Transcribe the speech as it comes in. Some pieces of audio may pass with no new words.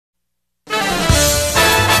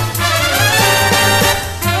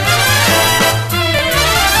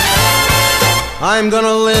I'm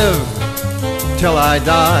gonna live till I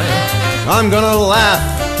die. I'm gonna laugh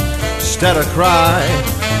instead of cry.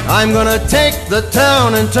 I'm gonna take the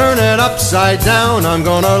town and turn it upside down. I'm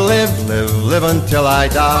gonna live, live, live until I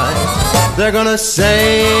die. They're gonna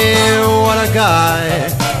say, what a guy.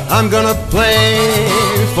 I'm gonna play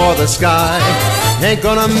for the sky. Ain't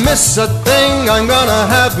gonna miss a thing. I'm gonna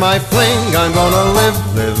have my fling. I'm gonna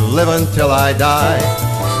live, live, live until I die.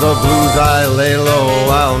 The blues I lay low,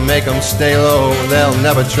 I'll make them stay low. They'll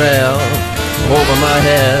never trail over my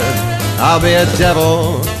head. I'll be a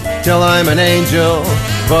devil till I'm an angel,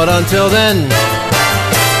 but until then,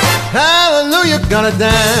 hallelujah, gonna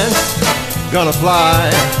dance, gonna fly.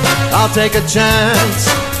 I'll take a chance,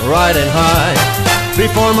 riding high.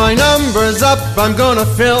 Before my number's up, I'm gonna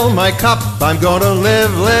fill my cup. I'm gonna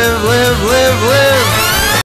live, live, live, live, live.